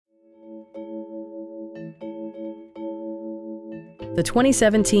The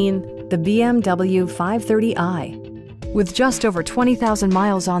 2017 BMW 530i. With just over 20,000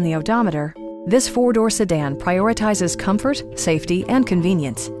 miles on the odometer, this four-door sedan prioritizes comfort, safety, and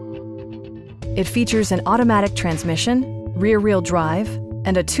convenience. It features an automatic transmission, rear-wheel drive,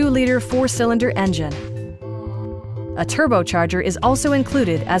 and a 2-liter four-cylinder engine. A turbocharger is also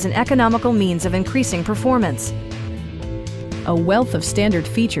included as an economical means of increasing performance. A wealth of standard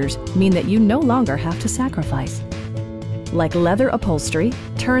features mean that you no longer have to sacrifice, like leather upholstery,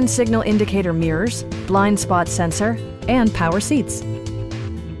 turn signal indicator mirrors, blind spot sensor, and power seats.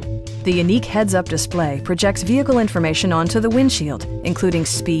 The unique heads-up display projects vehicle information onto the windshield, including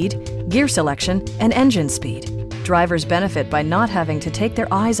speed, gear selection, and engine speed. Drivers benefit by not having to take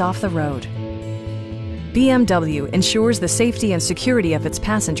their eyes off the road. BMW ensures the safety and security of its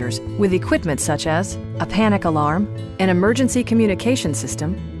passengers with equipment such as a panic alarm, an emergency communication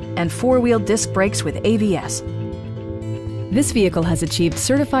system, and four-wheel disc brakes with ABS. This vehicle has achieved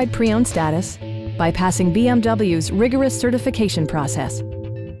certified pre-owned status by passing BMW's rigorous certification process.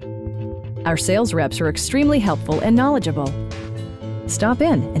 Our sales reps are extremely helpful and knowledgeable. Stop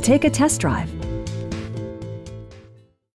in and take a test drive.